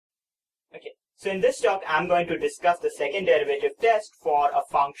So in this talk, I'm going to discuss the second derivative test for a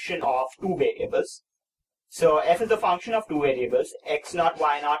function of two variables. So f is a function of two variables. X naught,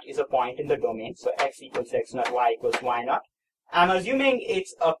 y naught is a point in the domain. So x equals x naught, y equals y naught. I'm assuming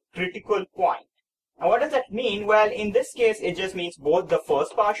it's a critical point. Now what does that mean? Well, in this case, it just means both the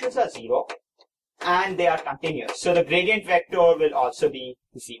first partials are 0 and they are continuous. So the gradient vector will also be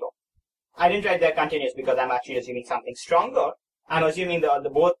 0. I didn't write they're continuous because I'm actually assuming something stronger. I'm assuming the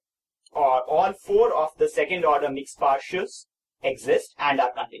both or all four of the second order mixed partials exist and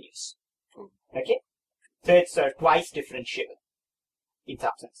are continuous. Okay? So it's twice differentiable in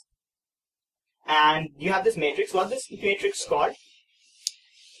some sense. And you have this matrix. What's this matrix called?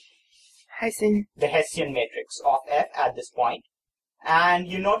 Hessian. The Hessian matrix of F at this point. And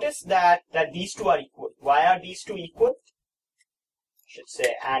you notice that these two are equal. Why are these two equal? I should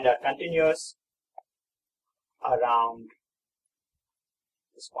say, and are continuous around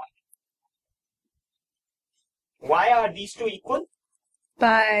this point. Why are these two equal?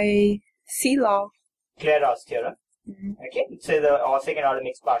 By C law. Clairaut's theorem. Okay, so the second order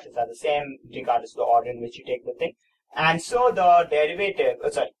mixed partials are the same regardless of the order in which you take the thing. And so the derivative,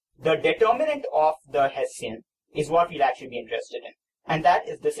 the determinant of the Hessian is what we'll actually be interested in. And that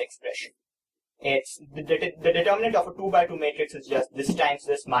is this expression. It's the determinant of a 2 by 2 matrix is just this times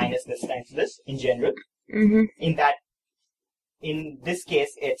this minus this times this in general. In this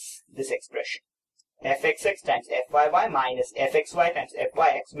case, it's this expression. Fxx times fyy minus fxy times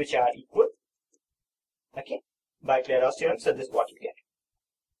fyx, which are equal. Okay, by Clairaut's theorem. So this is what you get.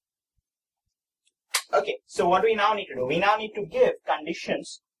 Okay, so what do we now need to do? We now need to give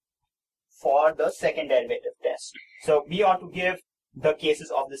conditions for the second derivative test. So we ought to give the cases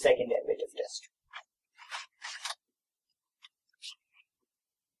of the second derivative test.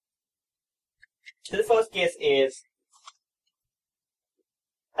 So the first case is,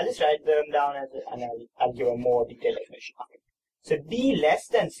 I'll just write them down and I'll give a more detailed explanation. Okay. So d less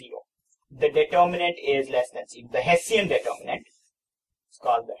than 0. The determinant is less than 0. The Hessian determinant, it's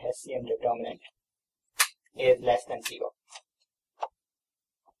called the Hessian determinant, is less than 0.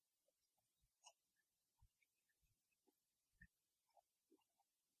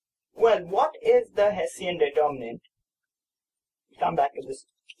 Well, what is the Hessian determinant? We'll come back to this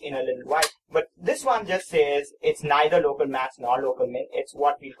in a little while. But this one just says it's neither local max nor local min. It's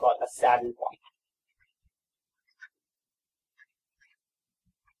what we'll call a saddle point.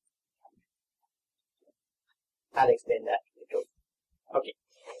 I'll explain that later. Okay.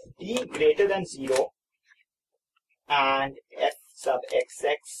 D greater than 0 and f sub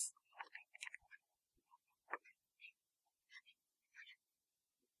xx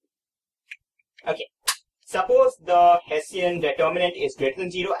okay. Suppose the Hessian determinant is greater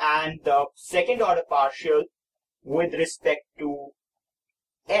than 0 and the second order partial with respect to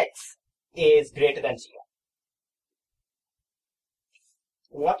x is greater than 0.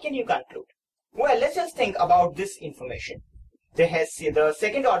 What can you conclude? Well, let's just think about this information. The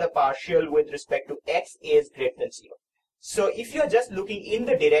second order partial with respect to x is greater than 0. So if you're just looking in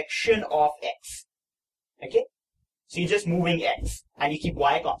the direction of x, okay, so you're just moving x and you keep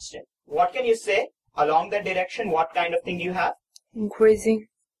y constant, what can you say? Along that direction, what kind of thing do you have? Increasing.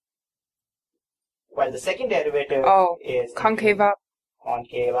 Well, the second derivative is concave up.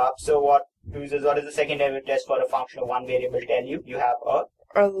 Concave up. So what is the second derivative test for a function of one variable tell you? You have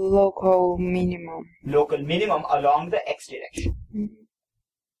a local minimum. Local minimum along the x direction.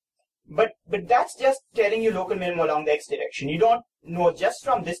 But that's just telling you local minimum along the x direction. You don't know just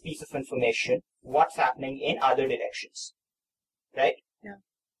from this piece of information what's happening in other directions. Right? Yeah.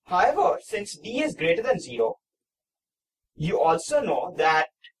 However, since d is greater than 0, you also know that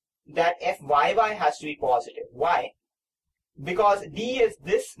fyy has to be positive. Why? Because d is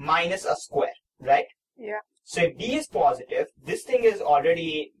this minus a square, right? Yeah. So if d is positive, this thing is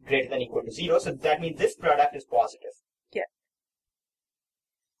already greater than or equal to 0, so that means this product is positive. Yeah.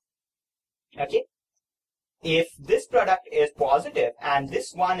 Okay? If this product is positive and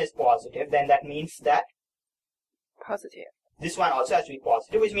this one is positive, then that means that positive. This one also has to be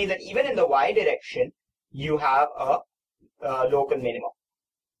positive, which means that even in the y direction, you have a local minimum.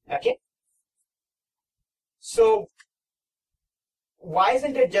 Okay? So, why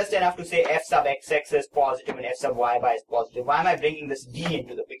isn't it just enough to say f sub xx is positive and f sub y is positive? Why am I bringing this d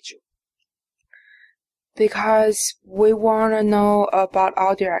into the picture? Because we want to know about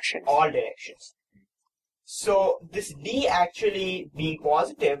all directions. All directions. So, this d actually being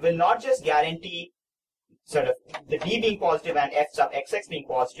positive will not just guarantee the d being positive and f sub xx being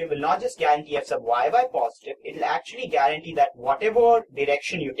positive will not just guarantee f sub y positive, it will actually guarantee that whatever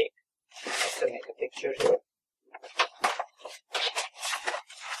direction you take. Let's make a picture here.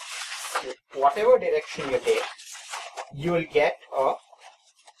 whatever direction you take, you will get a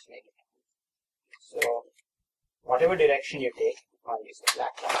negative. So whatever direction you take, I'll use the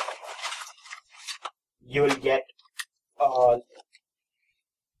black line, you will get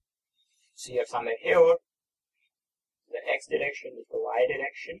so you have somewhere here the x direction with the y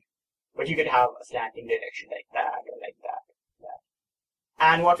direction, but you could have a slanting direction like that or like that.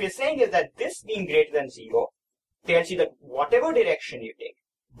 And what we're saying is that this being greater than 0 tells you that whatever direction you take,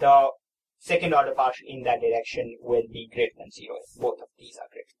 the second order partial in that direction will be greater than 0 if both of these are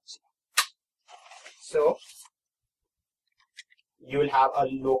greater than 0. So you will have a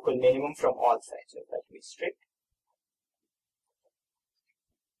local minimum from all sides. So that will be strict.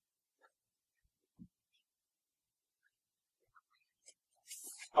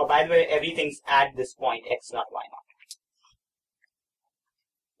 Oh, by the way, everything's at this point, x naught, y naught.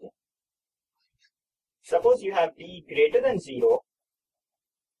 Okay. Suppose you have d greater than 0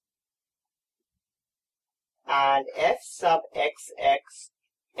 and f sub xx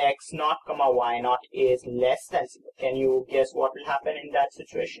x naught comma y naught is less than 0. Can you guess what will happen in that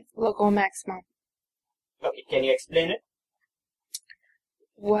situation? Local maximum. Okay, can you explain it?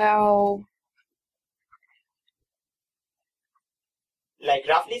 Well, like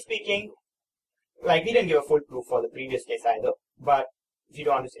roughly speaking, like we didn't give a full proof for the previous case either, but if you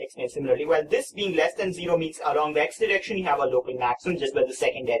don't want to explain similarly, well, this being less than 0 means along the x direction you have a local maximum just by the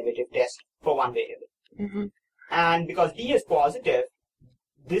second derivative test for one variable. mm-hmm. And because d is positive,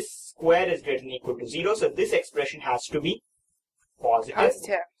 this square is greater than or equal to 0, so this expression has to be positive.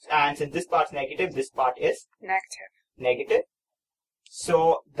 Positive. And since this part's negative, this part is Negative.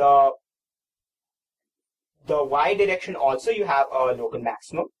 So the y direction also you have a local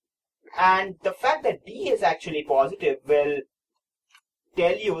maximum, and the fact that d is actually positive will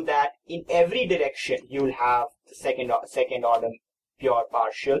tell you that in every direction you will have the second order pure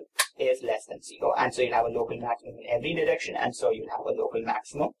partial is less than 0, and so you'll have a local maximum in every direction, and so you'll have a local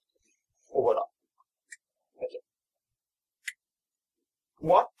maximum overall. Okay.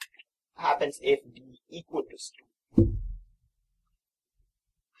 What happens if d equal to 0?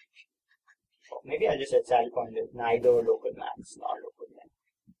 Maybe I'll just set saddle point as neither local max nor local min.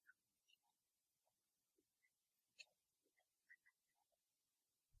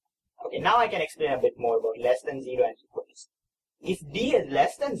 Okay, now I can explain a bit more about less than 0 and equal to 0. If d is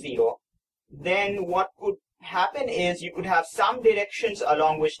less than 0, then what could happen is you could have some directions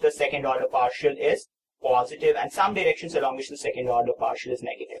along which the second order partial is positive and some directions along which the second order partial is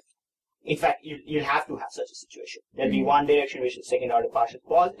negative. In fact, you'll have to have such a situation. There'll be one direction which the second order partial is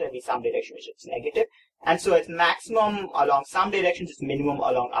positive, there'll be some direction which is negative. And so it's maximum along some directions, it's minimum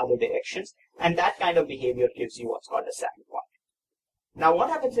along other directions. And that kind of behavior gives you what's called a saddle point. Now what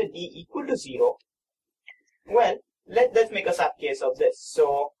happens if d equal to 0? Well, let's make a sub case of this.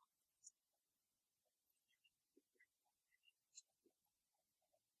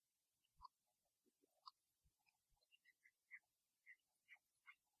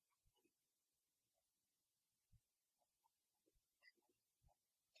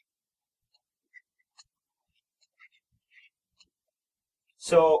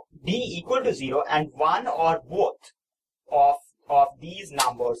 So d equal to 0 and one or both of these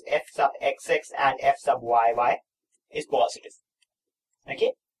numbers f sub xx and f sub yy is positive.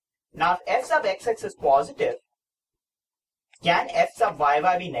 Okay. Now if f sub xx is positive, can f sub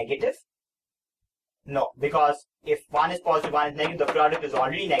yy be negative? No, because if one is positive, one is negative, the product is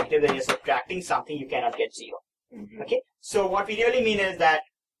already negative, then you're subtracting something, you cannot get 0. Mm-hmm. Okay. So what we really mean is that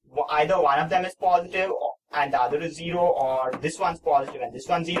either one of them is positive and the other is 0, or this one's positive and this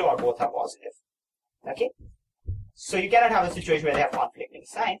one's 0, or both are positive. Okay. So you cannot have a situation where they have conflicting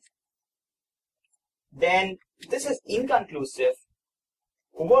signs. Then this is inconclusive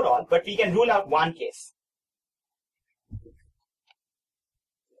overall, but we can rule out one case.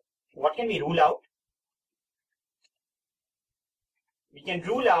 What can we rule out? We can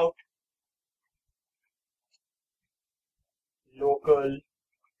rule out local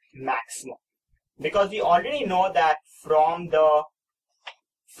maximum, because we already know that from the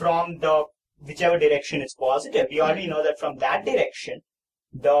whichever direction is positive, we already know that from that direction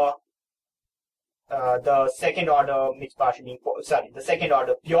the second order mixed partial being the second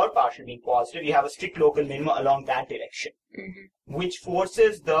order pure partial being positive, you have a strict local minimum along that direction, which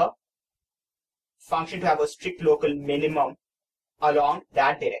forces the function to have a strict local minimum along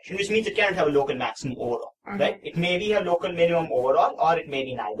that direction, which means it cannot have a local maximum overall, right? It may be a local minimum overall, or it may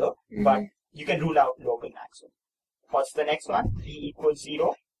be neither, but you can rule out local maximum. What's the next one? D equals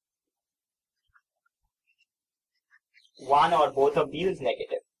 0. One or both of these is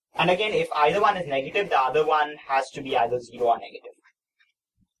negative. And again, if either one is negative, the other one has to be either 0 or negative.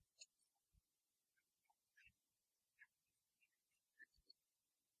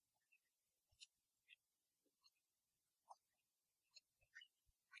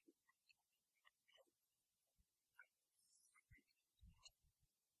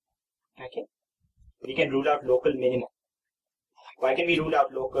 Okay, we can rule out local minimum. Why can we rule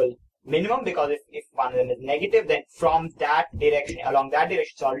out local minimum? Because if one of them is negative, then from that direction, along that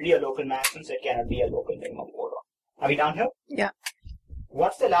direction, it's already a local maximum, so it cannot be a local minimum overall. Are we down here? Yeah.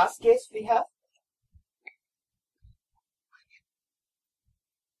 What's the last case we have?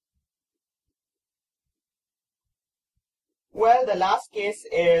 Well, the last case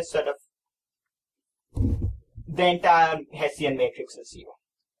is sort of the entire Hessian matrix is 0.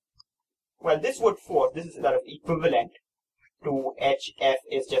 Well, this would force, this is sort of equivalent to HF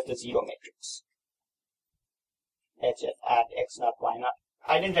is just a 0 matrix. HF at x naught, y naught.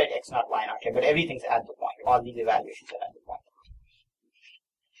 I didn't write x naught, y naught here, but everything's at the point. All these evaluations are at the point.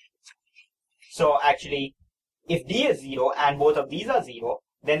 So actually, if D is 0 and both of these are 0,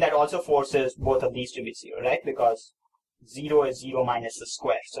 then that also forces both of these to be 0, right? Because 0 is 0 minus the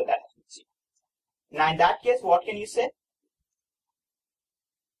square, so that is 0. Now in that case, what can you say?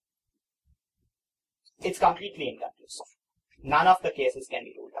 It's completely inconclusive. None of the cases can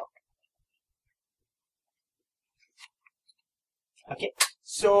be ruled out. Okay,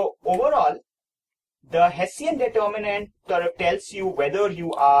 so overall, the Hessian determinant sort of tells you whether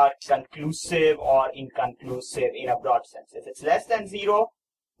you are conclusive or inconclusive in a broad sense. If it's less than 0,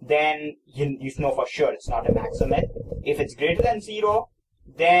 then you know for sure it's not a maximum. If it's greater than 0,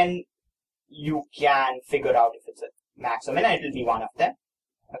 then you can figure out if it's a maximum, and it will be one of them.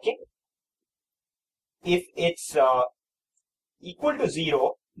 Okay. If it's equal to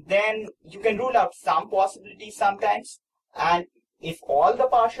 0, then you can rule out some possibilities sometimes, and if all the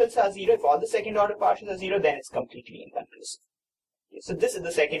partials are 0, if all the second order partials are 0, then it's completely inconclusive. Okay, so this is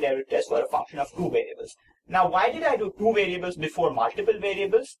the second derivative test for a function of 2 variables. Now, why did I do 2 variables before multiple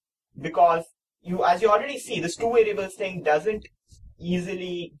variables? Because as you already see, this 2 variables thing doesn't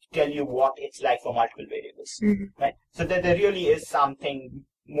easily tell you what it's like for multiple variables, right? So that there really is something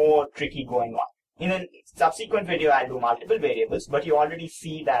more tricky going on. In a subsequent video, I'll do multiple variables, but you already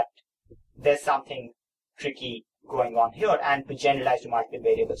see that there's something tricky going on here, and to generalize to multiple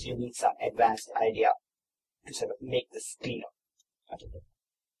variables, you need some advanced idea to sort of make this cleaner. Okay.